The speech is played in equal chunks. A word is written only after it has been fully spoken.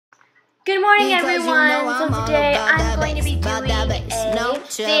Good morning, everyone. So today I'm going to be doing a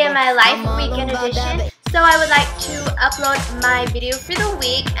day in my life weekend edition. So I would like to upload my video for the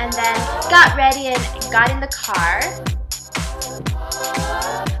week and then got ready and got in the car.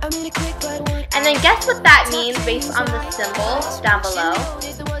 And then guess what that means based on the symbols down below.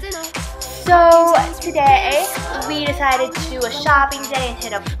 So today we decided to do a shopping day and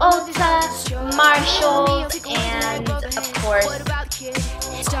hit up Ulta, Marshalls, and of course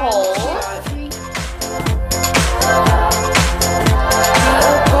Kohl's.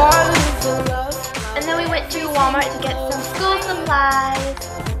 And then we went to Walmart to get some school supplies.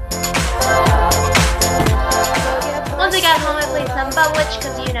 Once I got home, I played some Bubble Witch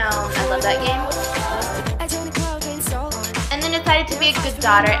because you know I love that game. And then decided to be a good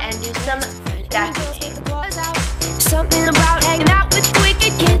daughter and do some stacking. Something about hanging out with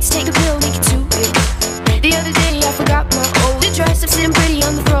wicked kids. Take a pill, make it too real. The other day I forgot my old address. I'm sitting pretty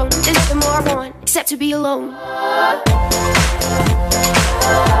on the throne. There's nothing more I want except to be alone.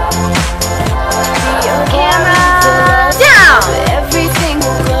 Camera down! Everything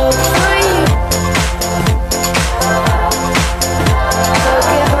will glow for you. So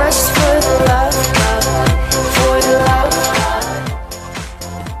get rushed for the love, for the love.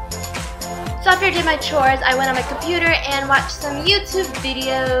 So after I did my chores, I went on my computer and watched some YouTube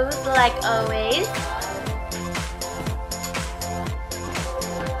videos like always.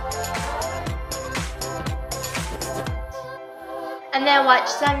 And then watch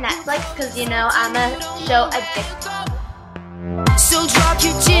some Netflix because you know I'm a show addict. So drop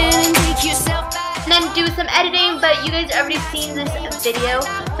your chin and take yourself back. And then do some editing, but you guys already seen this video.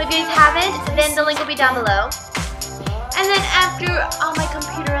 So if you guys haven't, then the link will be down below. And then after on my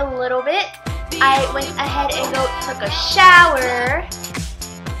computer a little bit, I went ahead and took a shower.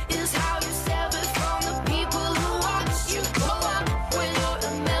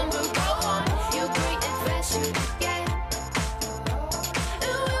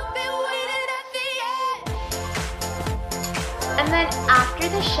 And then after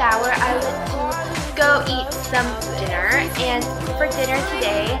the shower, I went to go eat some dinner. And for dinner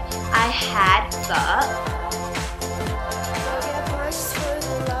today, I had pho.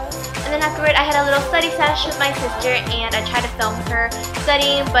 And then afterward, I had a little study session with my sister, and I tried to film her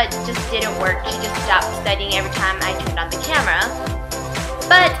studying, but just didn't work. She just stopped studying every time I turned on the camera.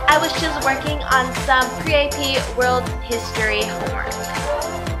 But I was just working on some pre-AP World History homework.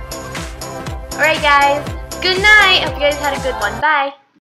 Alright guys, good night. Hope you guys had a good one. Bye.